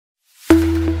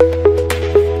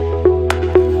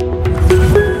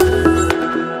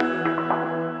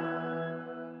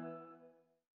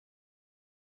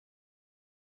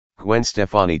Gwen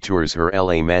Stefani tours her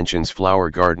LA mansion's flower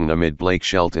garden amid Blake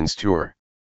Shelton's tour.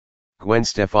 Gwen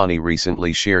Stefani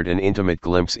recently shared an intimate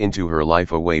glimpse into her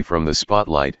life away from the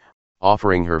spotlight,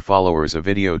 offering her followers a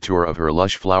video tour of her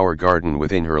lush flower garden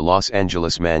within her Los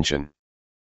Angeles mansion.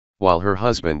 While her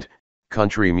husband,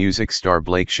 country music star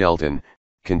Blake Shelton,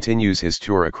 continues his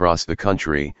tour across the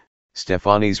country,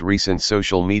 Stefani's recent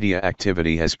social media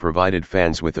activity has provided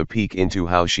fans with a peek into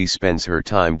how she spends her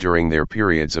time during their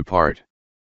periods apart.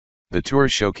 The tour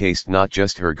showcased not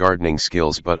just her gardening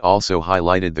skills but also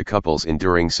highlighted the couple's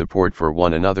enduring support for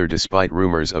one another despite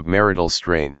rumors of marital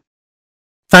strain.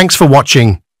 Thanks for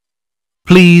watching.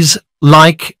 Please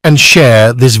like and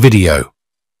share this video.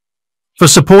 For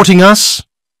supporting us,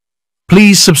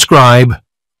 please subscribe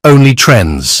Only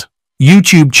Trends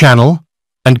YouTube channel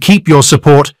and keep your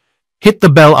support. Hit the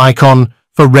bell icon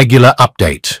for regular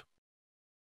update.